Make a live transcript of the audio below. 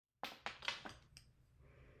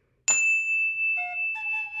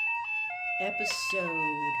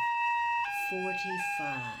Episode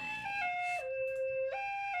 45.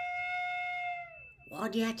 Why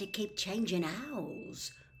do you have to keep changing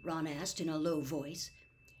owls? Ron asked in a low voice.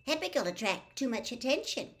 Hedwig'll attract too much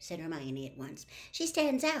attention, said Hermione at once. She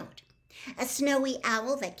stands out. A snowy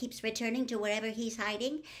owl that keeps returning to wherever he's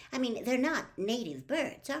hiding? I mean, they're not native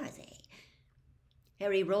birds, are they?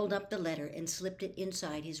 Harry rolled up the letter and slipped it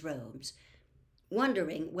inside his robes,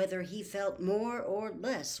 wondering whether he felt more or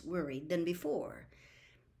less worried than before.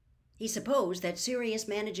 He supposed that Sirius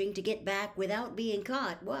managing to get back without being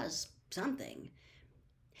caught was something.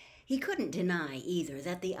 He couldn't deny either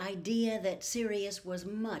that the idea that Sirius was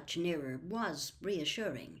much nearer was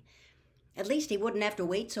reassuring. At least he wouldn't have to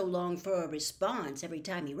wait so long for a response every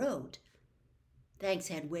time he wrote. "Thanks,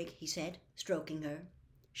 Hedwig," he said, stroking her.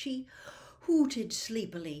 She hooted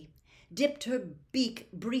sleepily, dipped her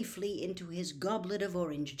beak briefly into his goblet of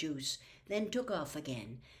orange juice, then took off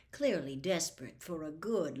again, clearly desperate for a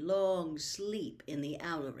good long sleep in the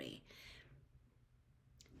owlery.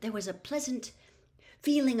 There was a pleasant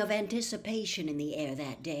feeling of anticipation in the air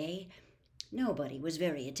that day. Nobody was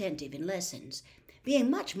very attentive in lessons,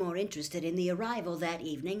 being much more interested in the arrival that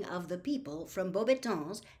evening of the people from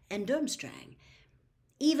Beaubatons and Durmstrang.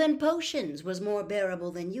 Even potions was more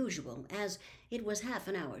bearable than usual, as it was half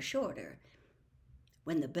an hour shorter.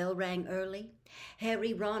 When the bell rang early,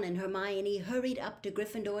 Harry, Ron, and Hermione hurried up to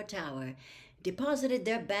Gryffindor Tower, deposited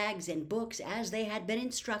their bags and books as they had been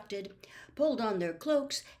instructed, pulled on their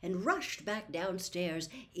cloaks, and rushed back downstairs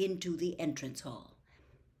into the entrance hall.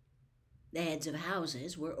 The heads of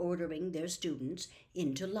houses were ordering their students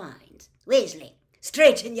into lines. "Weasley,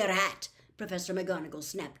 straighten your hat!" Professor McGonagall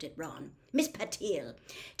snapped at Ron. "Miss Patil,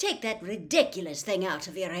 take that ridiculous thing out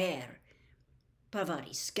of your hair."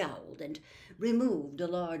 Parvati scowled and removed a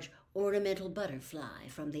large ornamental butterfly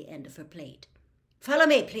from the end of her plate. "Follow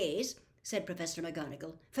me, please," said Professor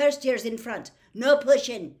McGonagall. "First year's in front. No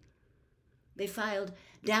pushing." They filed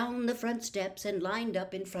down the front steps and lined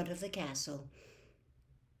up in front of the castle.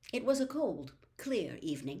 It was a cold, clear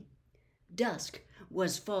evening. Dusk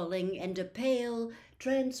was falling, and a pale,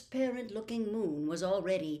 transparent-looking moon was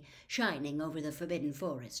already shining over the Forbidden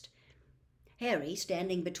Forest. Harry,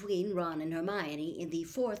 standing between Ron and Hermione in the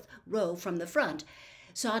fourth row from the front,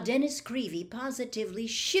 saw Dennis Creevey positively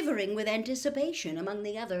shivering with anticipation among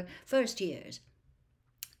the other first-years.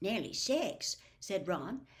 "Nearly 6, said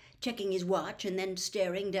Ron, checking his watch and then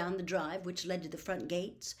staring down the drive which led to the front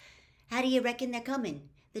gates. "How do you reckon they're coming?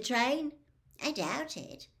 The train?" "I doubt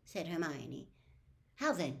it," said Hermione.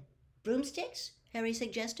 "How then? Broomsticks?" Harry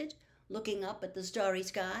suggested, looking up at the starry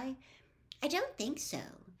sky. "I don't think so.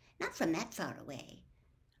 Not from that far away."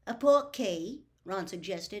 "A portkey?" Ron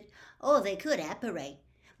suggested. "Or they could apparate.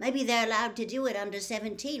 Maybe they're allowed to do it under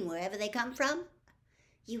 17 wherever they come from."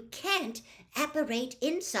 "You can't apparate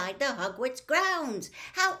inside the Hogwarts grounds.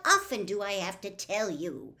 How often do I have to tell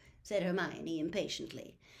you?" said Hermione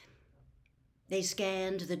impatiently. They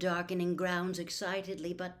scanned the darkening grounds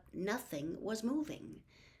excitedly, but nothing was moving.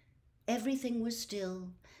 Everything was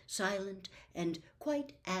still, silent, and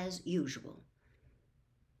quite as usual.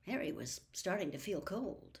 Harry was starting to feel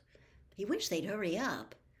cold. He wished they'd hurry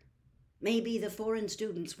up. Maybe the foreign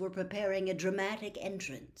students were preparing a dramatic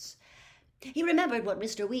entrance. He remembered what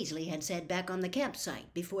Mr. Weasley had said back on the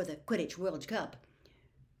campsite before the Quidditch World Cup.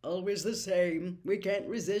 "Always the same. We can't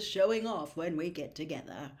resist showing off when we get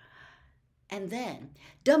together." And then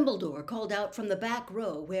Dumbledore called out from the back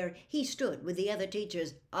row where he stood with the other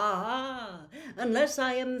teachers, "Aha! Unless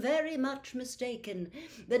I am very much mistaken,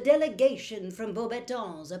 the delegation from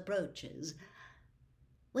Beaubatons approaches."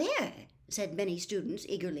 "Where?" said many students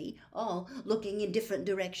eagerly, all looking in different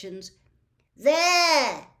directions.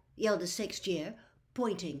 "There!" yelled a sixth year,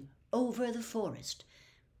 pointing over the forest.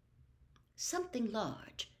 Something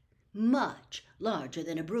large, much larger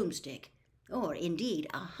than a broomstick, or indeed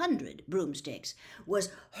 100 broomsticks, was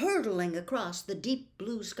hurtling across the deep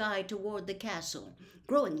blue sky toward the castle,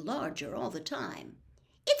 growing larger all the time.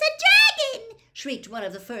 "It's a dragon!" shrieked one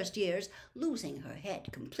of the first years, losing her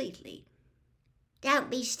head completely. "Don't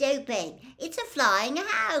be stupid. It's a flying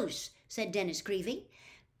house," said Dennis Creevey.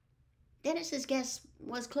 Dennis's guess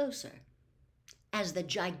was closer. As the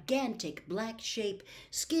gigantic black shape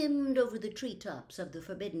skimmed over the treetops of the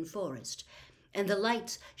Forbidden Forest, and the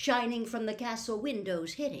lights shining from the castle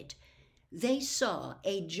windows hit it, they saw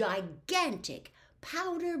a gigantic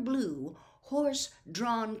powder-blue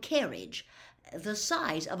horse-drawn carriage, the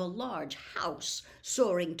size of a large house,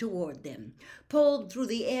 soaring toward them, pulled through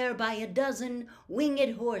the air by a dozen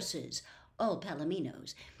winged horses, all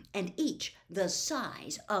palominos, and each the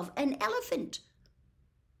size of an elephant.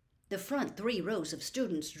 The front 3 rows of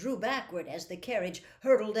students drew backward as the carriage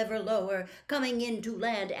hurtled ever lower, coming in to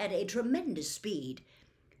land at a tremendous speed.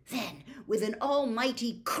 Then, with an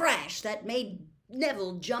almighty crash that made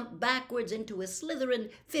Neville jump backwards into a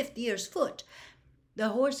Slytherin fifth year's foot, the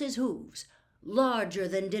horse's hooves, larger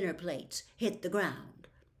than dinner plates, hit the ground.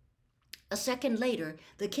 A second later,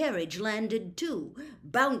 the carriage landed too,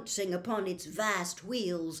 bouncing upon its vast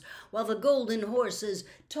wheels, while the golden horses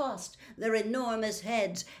tossed their enormous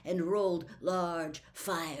heads and rolled large,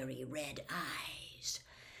 fiery red eyes.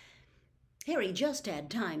 Harry just had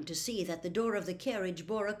time to see that the door of the carriage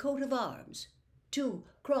bore a coat of arms, 2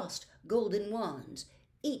 crossed golden wands,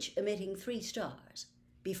 each emitting 3 stars,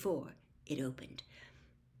 before it opened.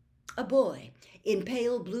 A boy in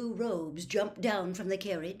pale blue robes jumped down from the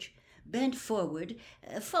carriage, bent forward,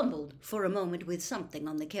 fumbled for a moment with something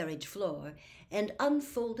on the carriage floor, and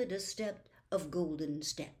unfolded a step of golden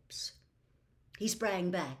steps. He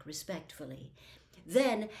sprang back respectfully.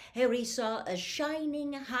 Then Harry saw a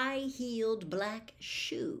shining, high-heeled black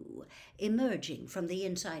shoe emerging from the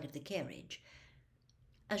inside of the carriage.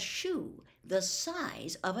 A shoe the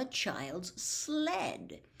size of a child's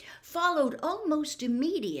sled, followed almost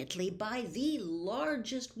immediately by the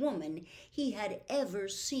largest woman he had ever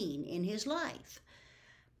seen in his life.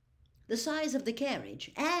 The size of the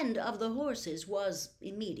carriage and of the horses was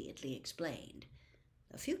immediately explained.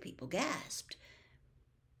 A few people gasped.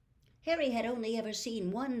 Harry had only ever seen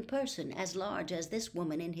one person as large as this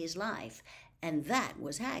woman in his life, and that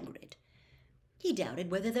was Hagrid. He doubted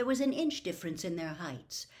whether there was an inch difference in their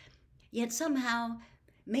heights. Yet somehow,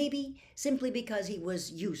 maybe simply because he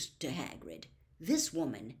was used to Hagrid, this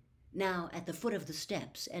woman, now at the foot of the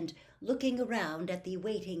steps and looking around at the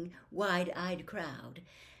waiting, wide-eyed crowd,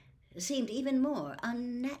 seemed even more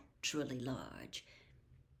unnaturally large.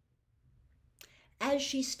 As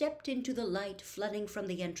she stepped into the light flooding from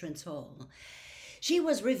the entrance hall, she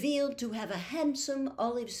was revealed to have a handsome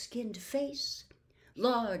olive-skinned face,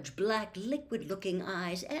 large black liquid-looking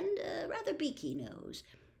eyes, and a rather beaky nose.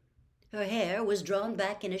 Her hair was drawn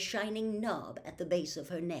back in a shining knob at the base of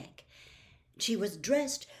her neck. She was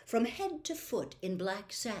dressed from head to foot in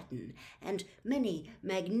black satin, and many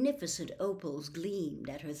magnificent opals gleamed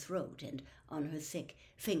at her throat and on her thick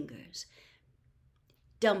fingers.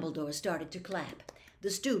 Dumbledore started to clap.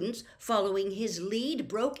 The students, following his lead,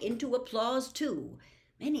 broke into applause too,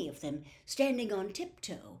 many of them standing on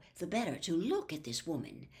tiptoe, the better to look at this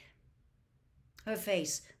woman. Her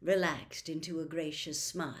face relaxed into a gracious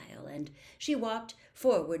smile, and she walked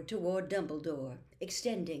forward toward Dumbledore,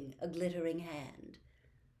 extending a glittering hand.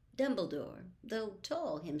 Dumbledore, though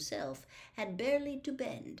tall himself, had barely to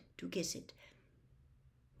bend to kiss it.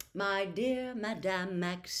 "My dear Madame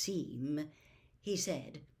Maxime," he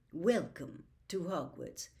said, "welcome to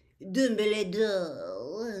Hogwarts."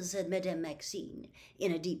 "Dumbledore," said Madame Maxime,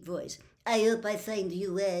 in a deep voice, "I hope I find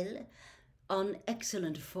you well." "On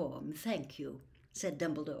excellent form, thank you," said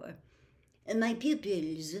Dumbledore. "My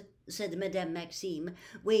pupils," said Madame Maxime,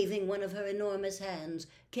 waving one of her enormous hands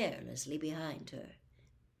carelessly behind her.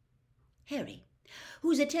 Harry,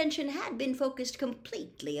 whose attention had been focused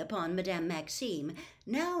completely upon Madame Maxime,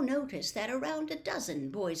 now noticed that around a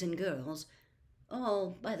dozen boys and girls,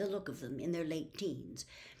 all, by the look of them, in their late teens,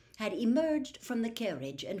 had emerged from the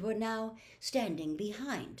carriage and were now standing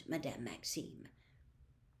behind Madame Maxime.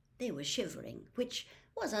 They were shivering, which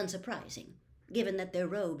was unsurprising, given that their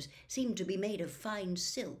robes seemed to be made of fine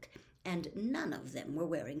silk, and none of them were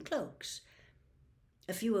wearing cloaks.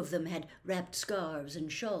 A few of them had wrapped scarves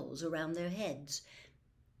and shawls around their heads.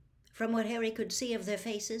 From what Harry could see of their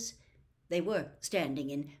faces, they were standing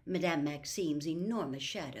in Madame Maxime's enormous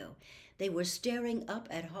shadow. They were staring up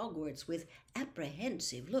at Hogwarts with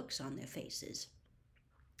apprehensive looks on their faces.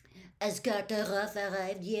 "Has Carteret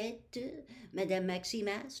arrived yet?" Madame Maxime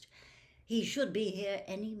asked. "He should be here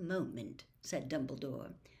any moment," said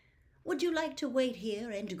Dumbledore. "Would you like to wait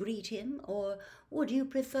here and greet him, or would you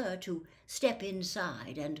prefer to step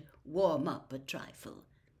inside and warm up a trifle?"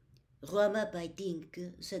 "Warm up, I think,"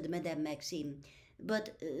 said Madame Maxime.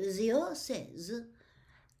 "But the horses—"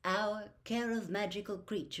 "Our Care of Magical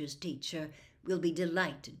Creatures teacher will be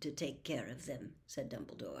delighted to take care of them," said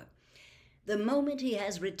Dumbledore, "the moment he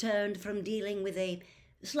has returned from dealing with a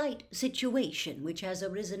slight situation which has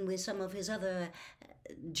arisen with some of his other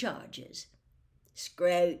charges."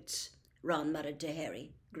 "Scroats," Ron muttered to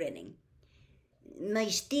Harry, grinning. "My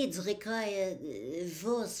steeds require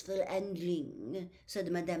forceful handling,"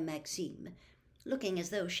 said Madame Maxime, looking as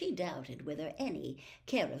though she doubted whether any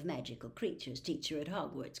Care of Magical Creatures teacher at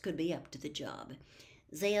Hogwarts could be up to the job.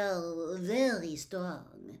 "They are very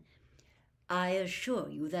strong." I assure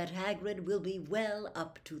you that Hagrid will be well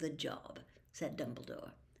up to the job, said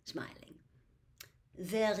Dumbledore, smiling.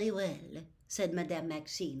 Very well, said Madame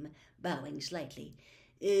Maxime, bowing slightly.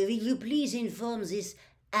 Will you please inform this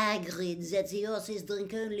Hagrid that the horses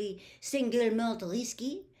drink only single malt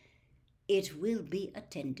whiskey? It will be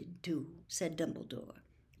attended to, said Dumbledore,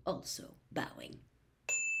 also bowing.